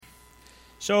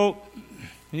So,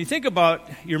 when you think about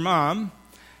your mom,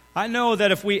 I know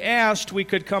that if we asked, we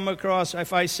could come across,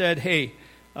 if I said, hey,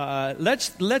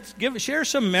 let's share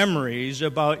some memories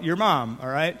about your mom, all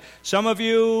right? Some of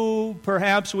you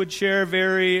perhaps would share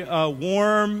very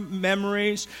warm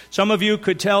memories. Some of you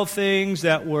could tell things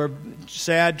that were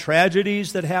sad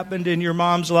tragedies that happened in your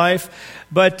mom's life.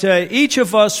 But each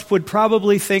of us would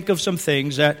probably think of some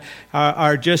things that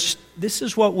are just, this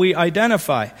is what we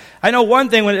identify. I know one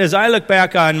thing, as I look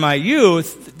back on my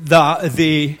youth,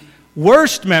 the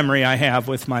worst memory I have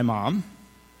with my mom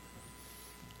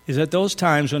is at those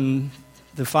times when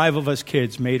the five of us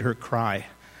kids made her cry.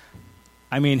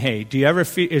 I mean, hey,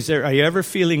 are you ever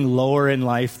feeling lower in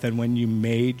life than when you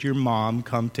made your mom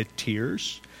come to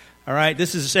tears? All right,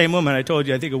 this is the same woman I told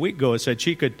you, I think a week ago, said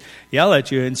she could yell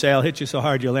at you and say, I'll hit you so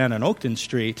hard you'll land on Oakton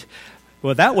Street.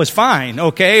 Well, that was fine,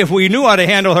 okay, if we knew how to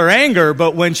handle her anger,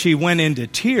 but when she went into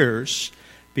tears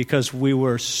because we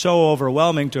were so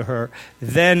overwhelming to her,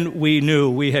 then we knew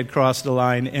we had crossed the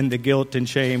line, and the guilt and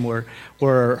shame were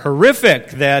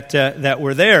horrific that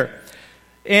were there.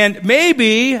 And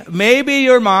maybe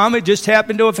your mom had just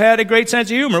happened to have had a great sense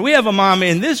of humor. We have a mom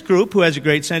in this group who has a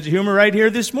great sense of humor right here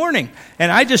this morning. And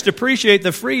I just appreciate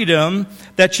the freedom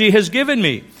that she has given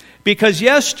me. Because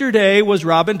yesterday was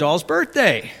Robin Dahl's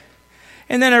birthday.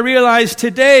 And then I realized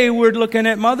today we're looking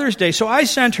at Mother's Day. So I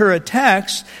sent her a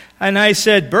text, and I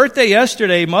said, birthday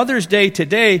yesterday, Mother's Day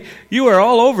today, you are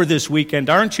all over this weekend,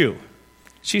 aren't you?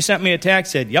 She sent me a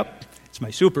text, said, yep, it's my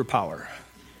superpower.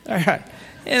 All right.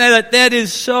 And I thought, that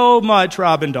is so much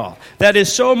Robin Dahl. That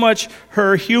is so much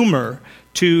her humor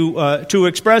to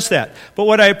express that. But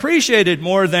what I appreciated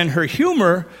more than her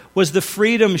humor was the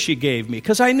freedom she gave me.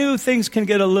 Because I knew things can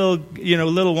get a little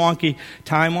wonky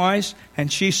time-wise.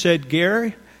 And she said,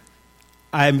 Gary,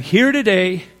 I'm here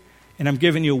today, and I'm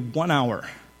giving you 1 hour.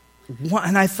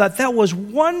 And I thought, that was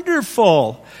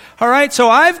wonderful. All right, so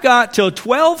I've got till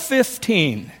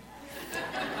 12:15.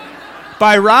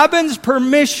 By Robin's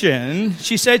permission,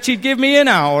 she said she'd give me an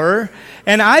hour,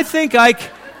 and I think I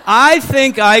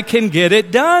can get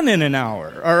it done in an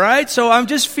hour, all right? So I'm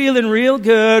just feeling real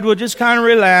good. We'll just kind of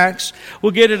relax.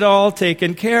 We'll get it all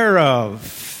taken care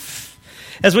of.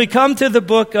 As we come to the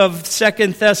book of 2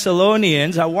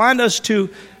 Thessalonians, I want us to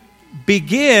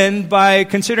begin by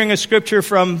considering a scripture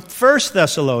from 1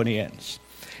 Thessalonians.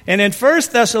 And in 1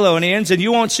 Thessalonians, and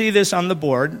you won't see this on the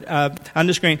board, on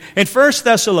the screen, in 1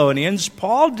 Thessalonians,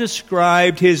 Paul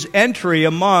described his entry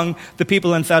among the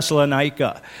people in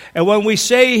Thessalonica. And when we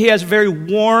say he has a very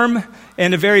warm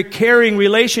and a very caring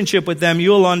relationship with them,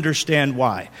 you'll understand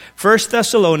why. 1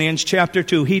 Thessalonians chapter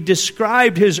 2, he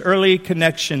described his early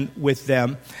connection with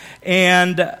them.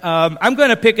 And I'm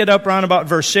going to pick it up around about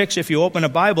verse 6 if you open a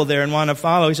Bible there and want to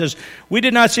follow. He says, we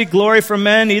did not seek glory from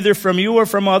men, either from you or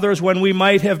from others, when we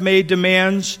might have made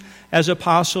demands as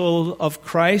apostle of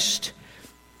Christ.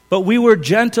 But we were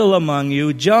gentle among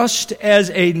you, just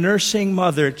as a nursing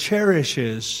mother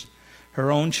cherishes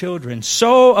her own children,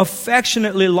 so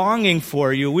affectionately longing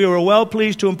for you. We were well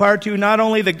pleased to impart to you not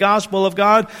only the gospel of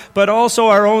God, but also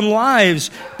our own lives,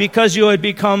 because you had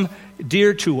become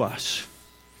dear to us.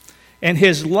 And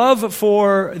his love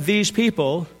for these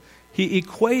people, he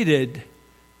equated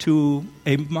to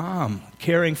a mom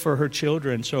caring for her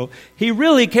children. So he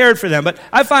really cared for them. But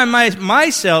I find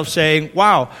myself saying,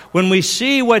 wow, when we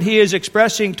see what he is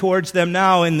expressing towards them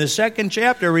now in the second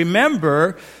chapter,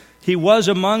 remember, he was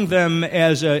among them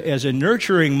as a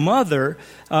nurturing mother.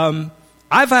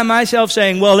 I find myself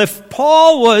saying, well, if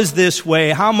Paul was this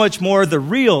way, how much more the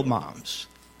real moms?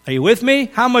 Are you with me?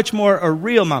 How much more a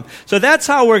real mom? So that's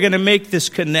how we're going to make this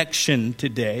connection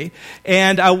today.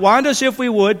 And I want us, if we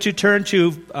would, to turn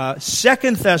to 2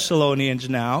 Thessalonians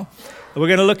now. We're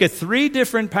going to look at 3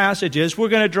 different passages. We're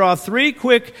going to draw 3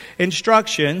 quick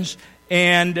instructions,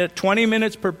 and 20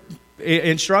 minutes per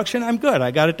instruction. I'm good.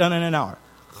 I got it done in an hour.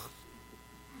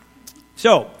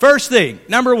 So, first thing,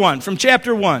 number 1, from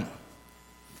chapter 1.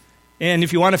 And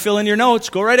if you want to fill in your notes,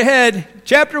 go right ahead.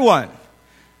 Chapter 1.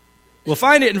 We'll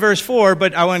find it in verse 4,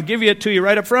 but I want to give it to you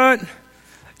right up front.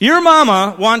 Your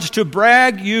mama wants to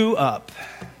brag you up.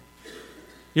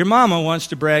 Your mama wants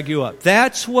to brag you up.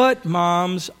 That's what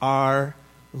moms are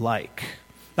like.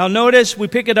 Now notice, we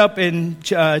pick it up in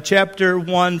chapter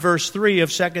 1, verse 3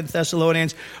 of 2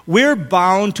 Thessalonians. We're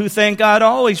bound to thank God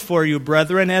always for you,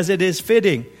 brethren, as it is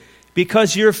fitting,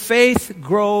 because your faith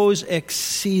grows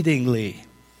exceedingly.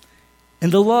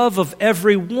 And the love of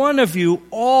every one of you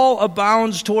all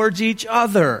abounds towards each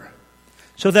other,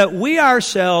 so that we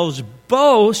ourselves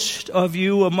boast of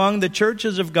you among the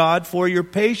churches of God for your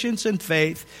patience and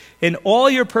faith in all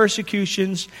your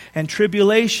persecutions and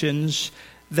tribulations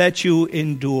that you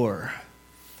endure.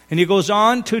 And he goes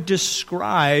on to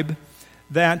describe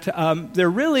that there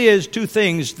really is two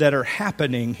things that are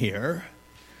happening here.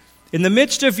 In the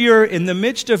midst of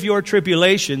your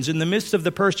tribulations, in the midst of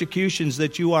the persecutions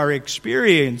that you are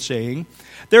experiencing,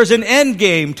 there's an end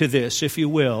game to this, if you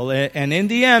will. And in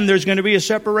the end, there's going to be a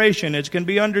separation. It's going to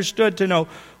be understood to know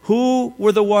who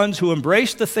were the ones who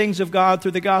embraced the things of God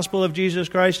through the gospel of Jesus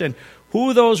Christ and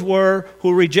who those were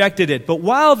who rejected it. But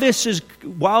while this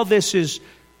is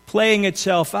playing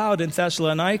itself out in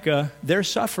Thessalonica, they're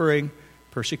suffering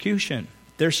persecution.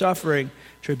 They're suffering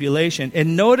tribulation.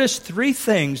 And notice three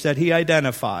things that he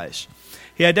identifies.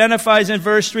 He identifies in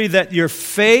verse 3 that your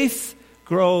faith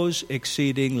grows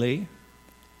exceedingly.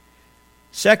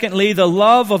 Secondly, the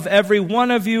love of every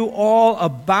one of you all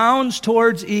abounds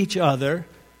towards each other.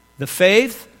 The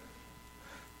faith,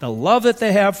 the love that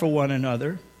they have for one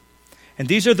another. And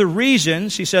these are the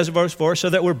reasons, he says in verse 4, so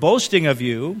that we're boasting of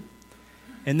you.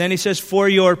 And then he says, for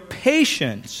your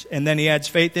patience. And then he adds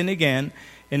faith in again,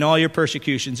 in all your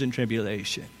persecutions and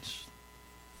tribulations.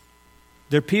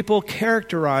 They're people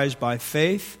characterized by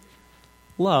faith,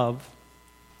 love,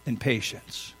 and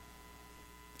patience.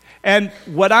 And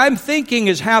what I'm thinking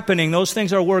is happening, those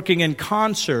things are working in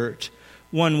concert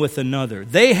one with another.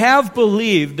 They have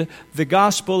believed the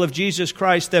gospel of Jesus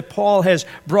Christ that Paul has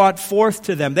brought forth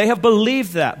to them. They have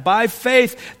believed that. By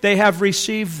faith, they have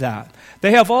received that.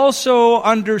 They have also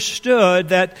understood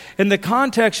that in the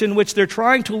context in which they're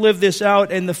trying to live this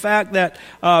out and the fact that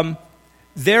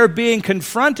they're being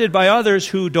confronted by others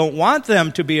who don't want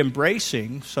them to be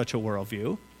embracing such a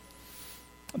worldview,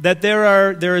 that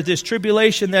there is this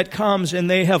tribulation that comes, and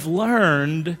they have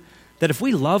learned that if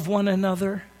we love one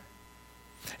another,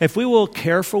 if we will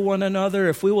care for one another,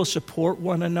 if we will support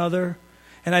one another,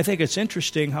 and I think it's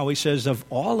interesting how he says, of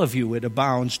all of you it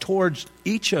abounds towards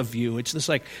each of you. It's just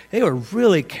like they were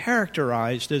really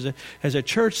characterized as a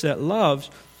church that loves.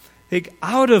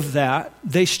 Out of that,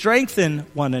 they strengthen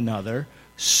one another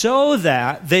so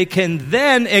that they can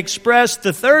then express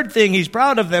the third thing he's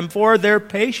proud of them for, their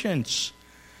patience,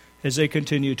 as they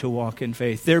continue to walk in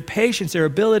faith. Their patience, their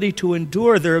ability to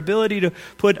endure, their ability to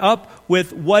put up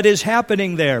with what is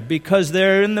happening there because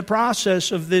they're in the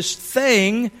process of this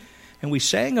thing. And we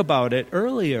sang about it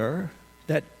earlier,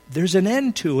 that there's an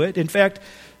end to it. In fact,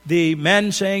 the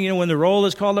men saying, when the roll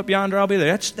is called up yonder, I'll be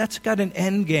there. That's got an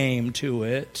end game to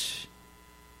it.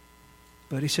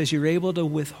 But he says you're able to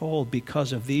withhold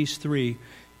because of these three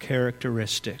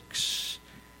characteristics.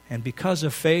 And because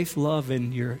of faith, love,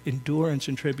 and your endurance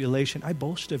and tribulation, I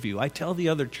boast of you. I tell the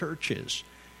other churches,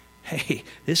 hey,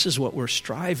 this is what we're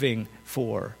striving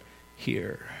for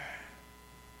here.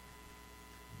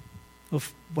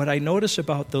 What I notice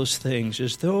about those things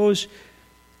is those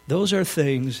are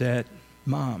things that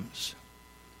moms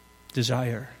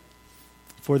desire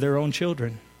for their own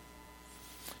children.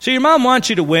 So your mom wants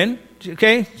you to win,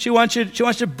 okay? She wants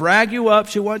to brag you up.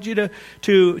 She wants you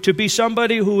to be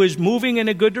somebody who is moving in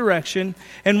a good direction.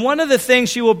 And one of the things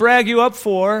she will brag you up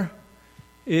for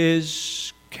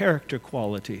is character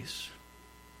qualities.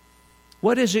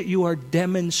 What is it you are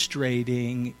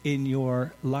demonstrating in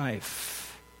your life?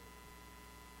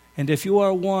 And if you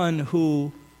are one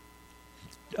who,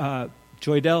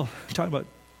 Joy Dell, talking about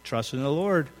trust in the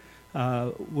Lord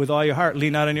with all your heart,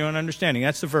 lean not on your own understanding.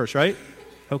 That's the verse, right?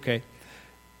 Okay.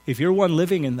 If you're one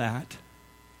living in that,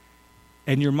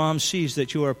 and your mom sees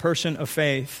that you are a person of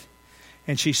faith,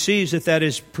 and she sees that that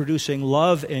is producing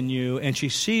love in you, and she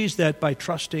sees that by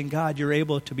trusting God, you're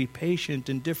able to be patient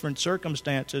in different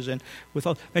circumstances, and with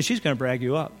all, man, she's going to brag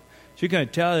you up. She's going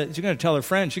to tell her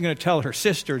friends, she's going to tell her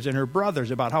sisters and her brothers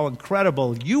about how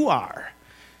incredible you are.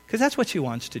 Because that's what she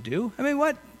wants to do. I mean,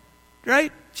 what?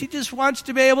 Right? She just wants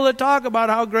to be able to talk about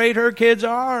how great her kids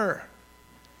are.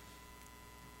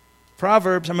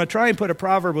 Proverbs, I'm going to try and put a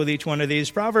proverb with each one of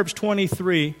these. Proverbs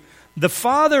 23, the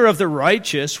father of the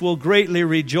righteous will greatly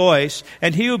rejoice,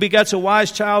 and he who begets a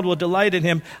wise child will delight in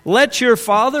him. Let your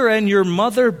father and your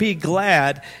mother be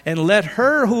glad, and let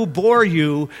her who bore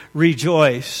you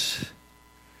rejoice.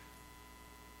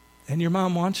 And your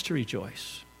mom wants to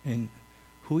rejoice in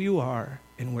who you are,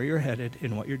 and where you're headed,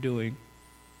 and what you're doing.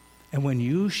 And when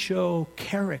you show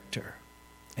character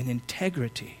and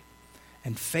integrity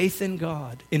and faith in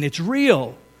God, and it's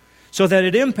real, so that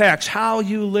it impacts how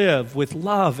you live with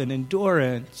love and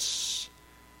endurance,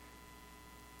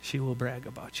 she will brag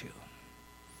about you.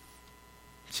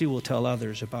 She will tell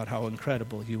others about how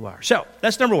incredible you are. So,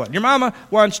 that's number one. Your mama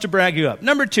wants to brag you up.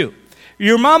 Number two,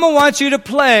 your mama wants you to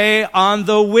play on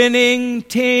the winning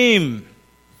team.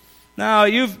 Now,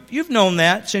 you've known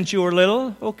that since you were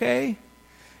little, okay?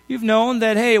 You've known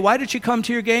that, hey, why did she come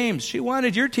to your games? She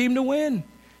wanted your team to win.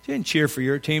 She didn't cheer for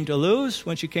your team to lose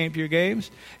when she came to your games.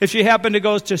 If she happened to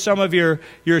go to some of your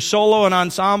solo and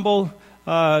ensemble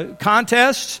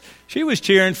contests, she was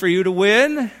cheering for you to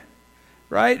win,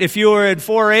 right? If you were at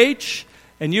 4-H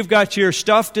and you've got your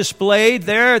stuff displayed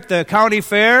there at the county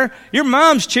fair, your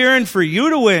mom's cheering for you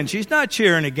to win. She's not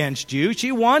cheering against you.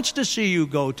 She wants to see you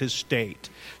go to state.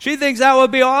 She thinks that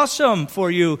would be awesome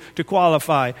for you to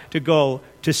qualify to go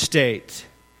to state,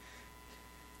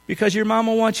 because your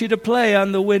mama wants you to play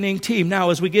on the winning team. Now,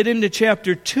 as we get into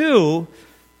chapter 2,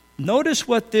 notice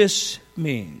what this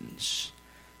means.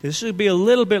 This will be a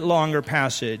little bit longer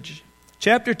passage.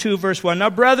 Chapter 2, verse 1.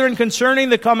 Now, brethren, concerning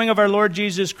the coming of our Lord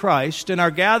Jesus Christ and our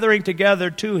gathering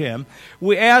together to him,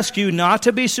 we ask you not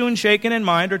to be soon shaken in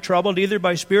mind or troubled either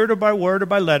by spirit or by word or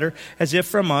by letter, as if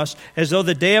from us, as though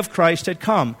the day of Christ had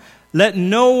come. Let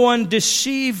no one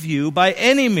deceive you by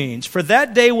any means, for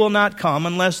that day will not come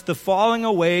unless the falling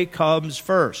away comes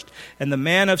first, and the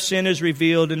man of sin is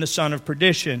revealed in the son of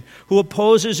perdition, who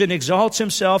opposes and exalts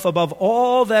himself above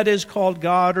all that is called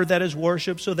God or that is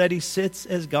worshipped, so that he sits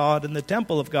as God in the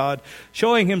temple of God,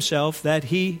 showing himself that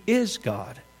he is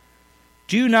God.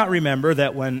 Do you not remember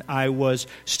that when I was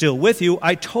still with you,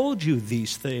 I told you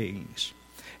these things?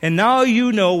 And now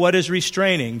you know what is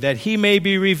restraining, that he may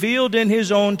be revealed in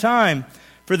his own time.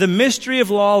 For the mystery of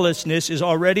lawlessness is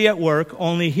already at work.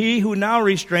 Only he who now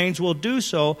restrains will do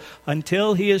so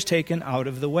until he is taken out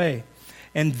of the way.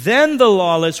 And then the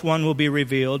lawless one will be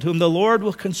revealed, whom the Lord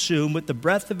will consume with the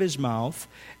breath of his mouth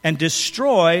and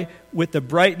destroy with the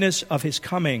brightness of his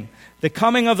coming. The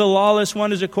coming of the lawless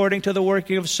one is according to the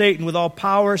working of Satan, with all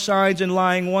power, signs, and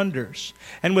lying wonders,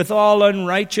 and with all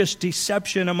unrighteous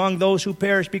deception among those who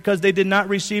perish, because they did not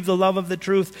receive the love of the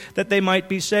truth, that they might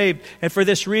be saved. And for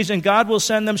this reason God will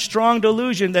send them strong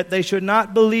delusion, that they should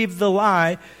not believe the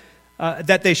lie,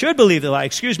 that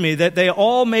they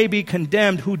all may be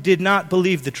condemned who did not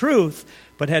believe the truth,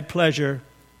 but had pleasure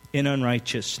in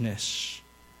unrighteousness.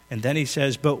 And then he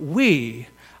says, but we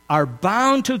are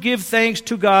bound to give thanks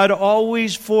to God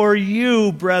always for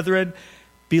you, brethren,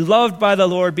 beloved by the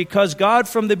Lord, because God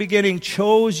from the beginning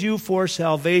chose you for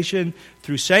salvation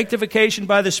through sanctification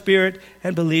by the Spirit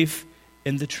and belief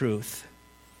in the truth,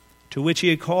 to which he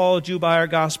had called you by our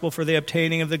gospel for the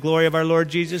obtaining of the glory of our Lord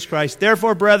Jesus Christ.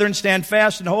 Therefore, brethren, stand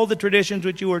fast and hold the traditions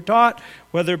which you were taught,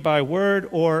 whether by word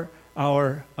or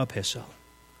our epistle.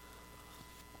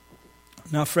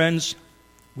 Now, friends,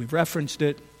 we've referenced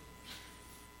it.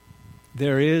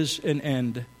 There is an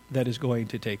end that is going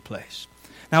to take place.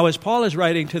 Now, as Paul is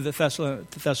writing to the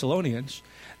Thessalonians,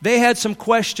 they had some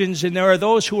questions, and there are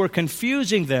those who are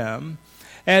confusing them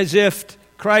as if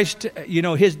Christ,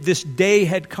 this day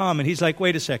had come. And he's like,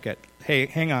 wait a second. Hey,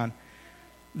 hang on.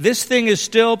 This thing is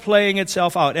still playing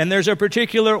itself out, and there's a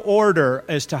particular order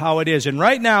as to how it is. And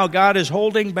right now, God is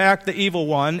holding back the evil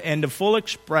one and the full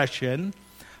expression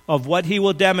of what he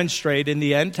will demonstrate in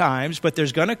the end times, but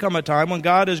there's going to come a time when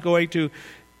God is going to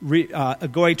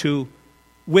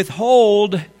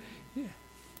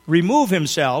remove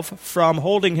himself from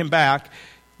holding him back.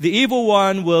 The evil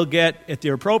one will at the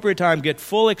appropriate time, get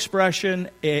full expression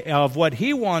of what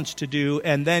he wants to do,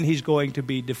 and then he's going to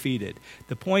be defeated.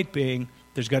 The point being,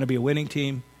 there's going to be a winning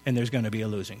team, and there's going to be a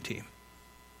losing team.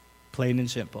 Plain and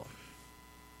simple.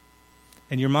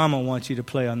 And your mama wants you to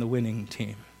play on the winning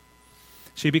team.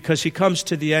 See, because he comes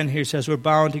to the end here, he says, we're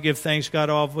bound to give thanks, God,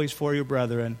 always for you,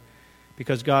 brethren,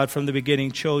 because God from the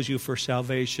beginning chose you for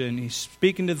salvation. He's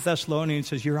speaking to the Thessalonians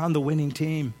and says, you're on the winning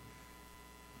team.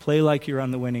 Play like you're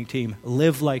on the winning team.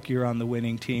 Live like you're on the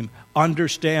winning team.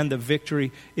 Understand the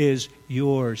victory is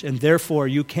yours, and therefore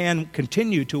you can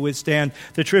continue to withstand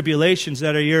the tribulations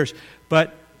that are yours.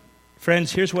 But,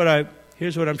 friends, here's what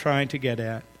I'm trying to get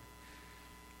at.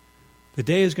 The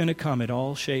day is going to come. It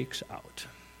all shakes out.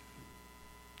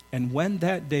 And when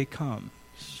that day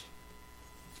comes,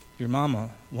 your mama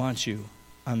wants you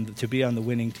to be on the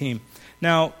winning team.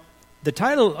 Now, the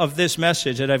title of this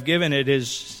message that I've given it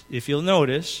is, if you'll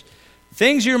notice,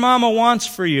 Things Your Mama Wants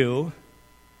for You,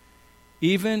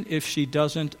 even if she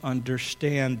doesn't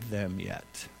understand them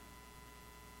yet.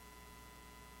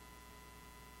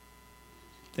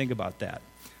 Think about that.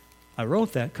 I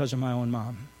wrote that because of my own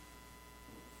mom.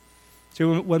 See,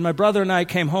 when my brother and I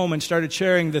came home and started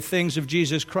sharing the things of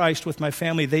Jesus Christ with my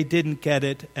family, they didn't get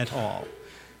it at all.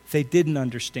 They didn't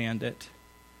understand it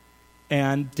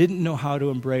and didn't know how to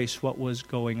embrace what was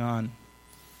going on.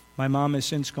 My mom has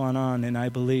since gone on, and I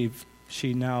believe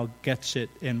she now gets it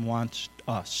and wants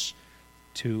us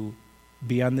to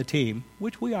be on the team,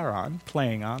 which we are on,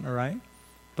 playing on, all right?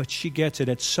 but she gets it.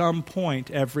 At some point,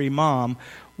 every mom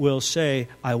will say,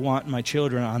 I want my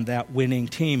children on that winning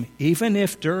team, even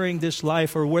if during this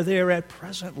life or where they're at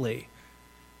presently,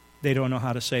 they don't know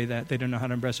how to say that. They don't know how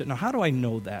to embrace it. Now, how do I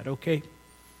know that? Okay,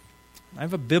 I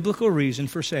have a biblical reason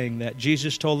for saying that.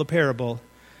 Jesus told a parable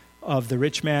of the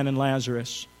rich man and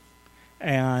Lazarus.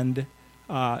 And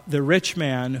the rich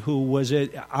man who was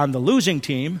on the losing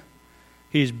team,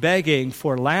 he's begging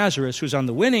for Lazarus, who's on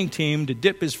the winning team, to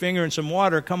dip his finger in some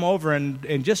water, come over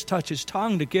and just touch his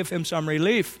tongue to give him some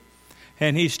relief.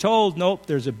 And he's told, nope,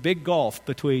 there's a big gulf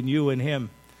between you and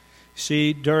him.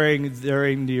 See, during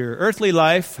your earthly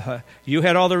life, you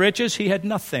had all the riches, he had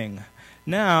nothing.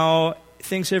 Now,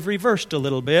 things have reversed a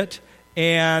little bit,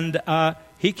 and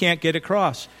he can't get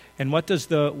across. And what does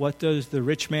the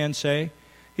rich man say?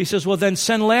 He says, well, then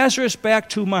send Lazarus back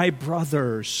to my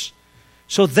brothers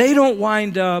so they don't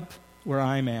wind up where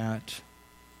I'm at.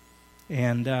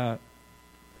 And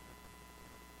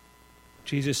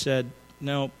Jesus said,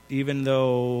 no, even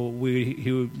though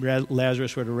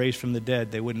Lazarus were to raise from the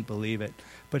dead, they wouldn't believe it.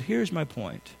 But here's my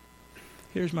point.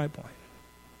 There's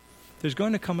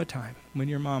going to come a time when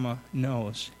your mama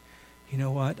knows, you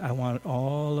know what, I want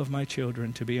all of my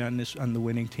children to be on the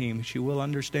winning team. She will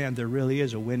understand there really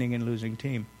is a winning and losing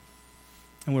team.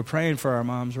 And we're praying for our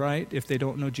moms, right? If they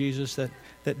don't know Jesus, that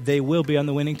they will be on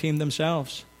the winning team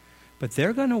themselves. But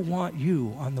they're going to want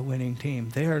you on the winning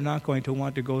team. They are not going to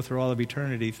want to go through all of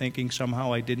eternity thinking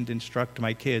somehow I didn't instruct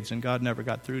my kids and God never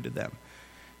got through to them.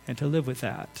 And to live with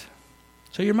that.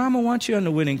 So your mama wants you on the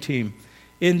winning team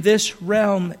in this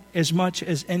realm as much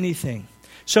as anything.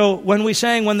 So when we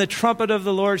sang, when the trumpet of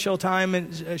the Lord shall sound,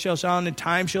 and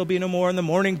time shall be no more, and the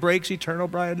morning breaks eternal,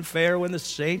 bright and fair, when the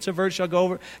saints of earth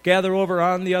shall gather over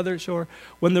on the other shore,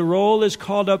 when the roll is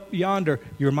called up yonder,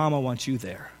 your mama wants you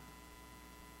there.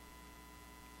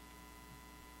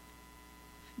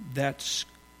 That's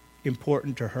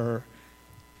important to her.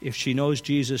 If she knows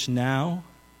Jesus now,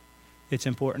 it's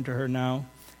important to her now.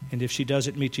 And if she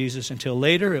doesn't meet Jesus until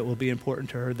later, it will be important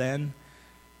to her then.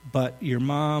 But your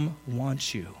mom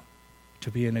wants you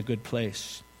to be in a good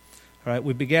place. All right,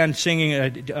 we began singing.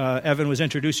 Evan was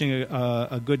introducing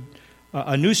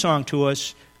a new song to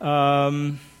us.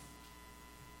 Now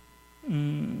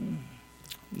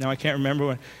I can't remember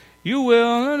what. You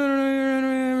will.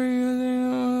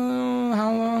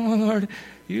 How long, Lord?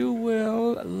 You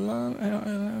will.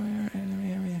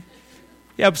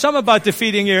 Yeah, something about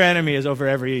defeating your enemy is over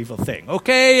every evil thing.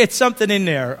 Okay, it's something in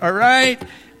there. All right.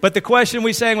 But the question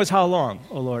we sang was, how long?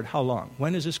 Oh, Lord, how long?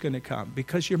 When is this going to come?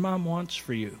 Because your mom wants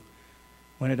for you.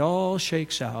 When it all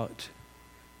shakes out,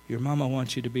 your mama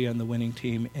wants you to be on the winning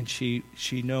team, and she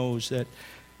knows that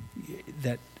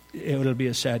it'll be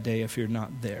a sad day if you're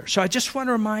not there. So I just want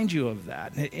to remind you of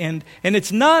that. And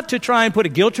it's not to try and put a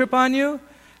guilt trip on you.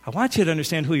 I want you to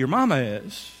understand who your mama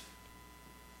is.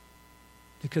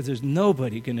 Because there's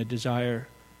nobody going to desire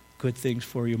good things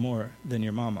for you more than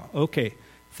your mama. Okay.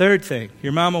 Third thing,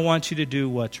 your mama wants you to do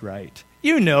what's right.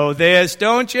 You know this,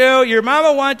 don't you? Your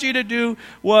mama wants you to do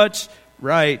what's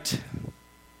right.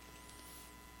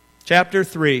 Chapter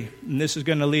 3, and this is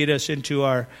going to lead us into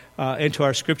our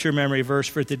scripture memory verse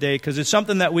for today, because it's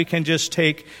something that we can just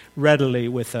take readily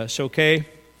with us, okay?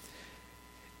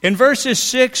 In verses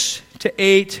 6 to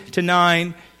 8 to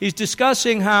 9, he's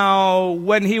discussing how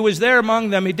when he was there among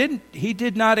them, he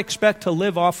did not expect to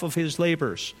live off of his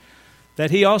labors. That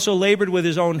he also labored with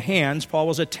his own hands. Paul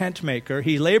was a tent maker.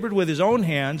 He labored with his own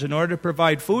hands in order to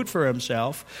provide food for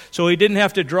himself, so he didn't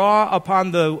have to draw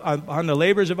upon the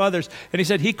labors of others. And he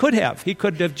said he could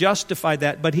have justified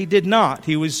that, but he did not.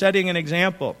 He was setting an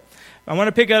example. I want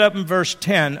to pick it up in verse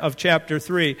 10 of chapter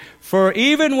 3. For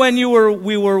even when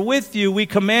we were with you, we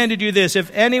commanded you this,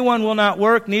 if anyone will not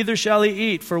work, neither shall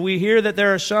he eat. For we hear that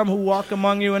there are some who walk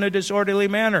among you in a disorderly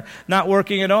manner, not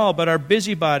working at all, but are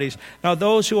busybodies. Now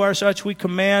those who are such we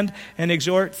command and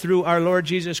exhort through our Lord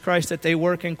Jesus Christ that they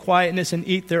work in quietness and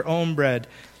eat their own bread.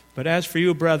 But as for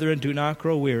you, brethren, do not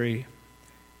grow weary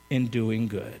in doing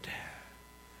good.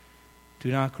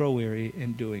 Do not grow weary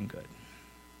in doing good.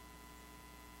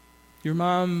 Your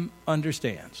mom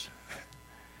understands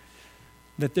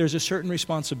that there's a certain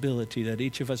responsibility that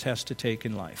each of us has to take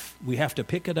in life. We have to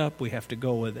pick it up. We have to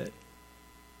go with it.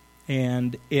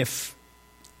 And if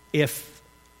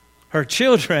her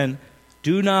children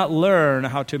do not learn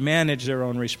how to manage their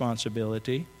own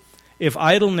responsibility, if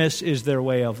idleness is their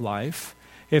way of life,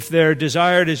 if their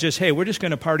desire is just, hey, we're just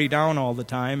going to party down all the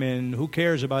time and who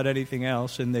cares about anything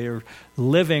else, and they're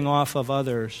living off of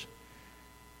others,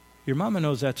 your mama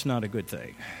knows that's not a good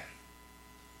thing.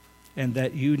 And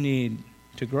that you need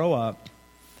to grow up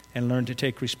and learn to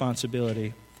take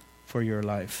responsibility for your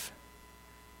life.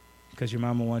 Because your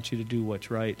mama wants you to do what's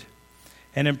right.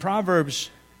 And in Proverbs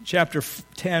chapter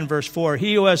 10, verse 4,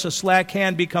 he who has a slack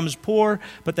hand becomes poor,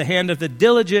 but the hand of the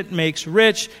diligent makes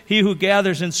rich. He who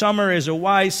gathers in summer is a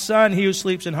wise son. He who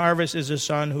sleeps in harvest is a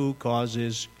son who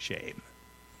causes shame.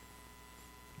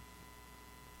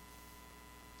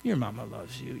 Your mama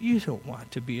loves you. You don't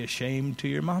want to be ashamed to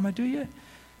your mama, do you?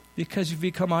 Because you've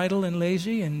become idle and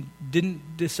lazy and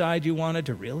didn't decide you wanted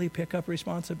to really pick up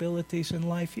responsibilities in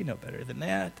life. You know better than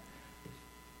that.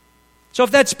 So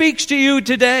if that speaks to you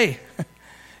today,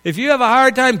 if you have a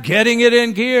hard time getting it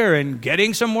in gear and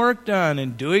getting some work done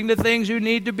and doing the things you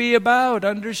need to be about,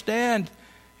 understand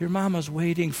your mama's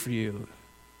waiting for you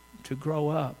to grow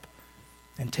up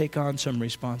and take on some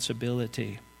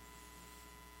responsibility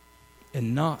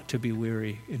and not to be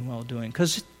weary in well-doing.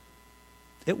 Because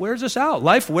it wears us out.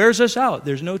 Life wears us out.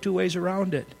 There's no two ways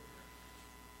around it.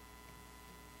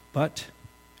 But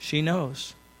she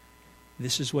knows.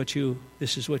 This is what you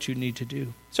need to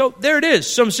do. So there it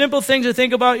is. Some simple things to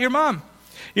think about your mom.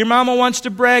 Your mama wants to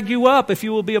brag you up. If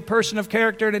you will be a person of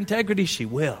character and integrity, she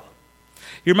will.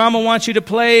 Your mama wants you to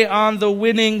play on the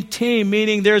winning team,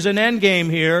 meaning there's an end game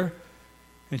here,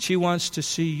 and she wants to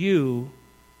see you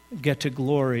get to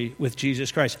glory with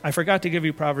Jesus Christ. I forgot to give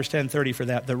you Proverbs 10:30 for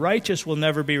that. The righteous will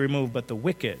never be removed, but the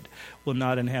wicked will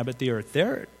not inhabit the earth.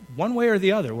 They're one way or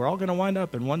the other. We're all going to wind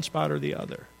up in one spot or the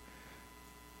other.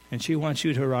 And she wants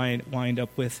you to wind up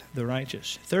with the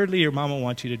righteous. Thirdly, your mama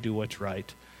wants you to do what's right.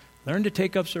 Learn to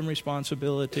take up some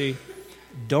responsibility.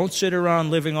 Don't sit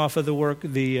around living off of the work,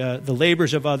 the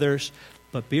labors of others,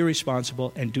 but be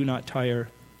responsible and do not tire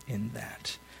in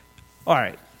that. All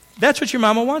right, that's what your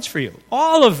mama wants for you.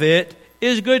 All of it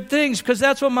is good things because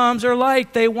that's what moms are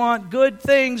like. They want good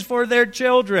things for their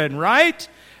children, right?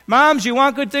 Moms, you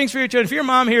want good things for your children. If you're a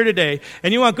mom here today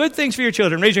and you want good things for your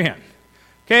children, raise your hand.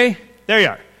 Okay, there you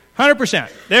are. 100%.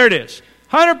 There it is.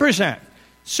 100%.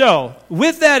 So,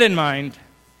 with that in mind,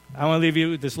 I want to leave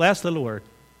you with this last little word.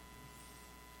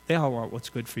 They all want what's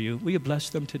good for you. Will you bless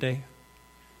them today?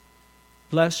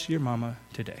 Bless your mama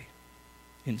today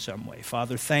in some way.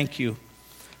 Father, thank you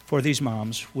for these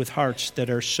moms with hearts that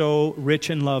are so rich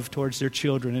in love towards their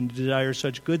children and desire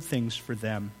such good things for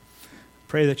them.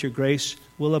 Pray that your grace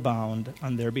will abound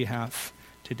on their behalf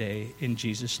today. In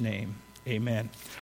Jesus' name, amen.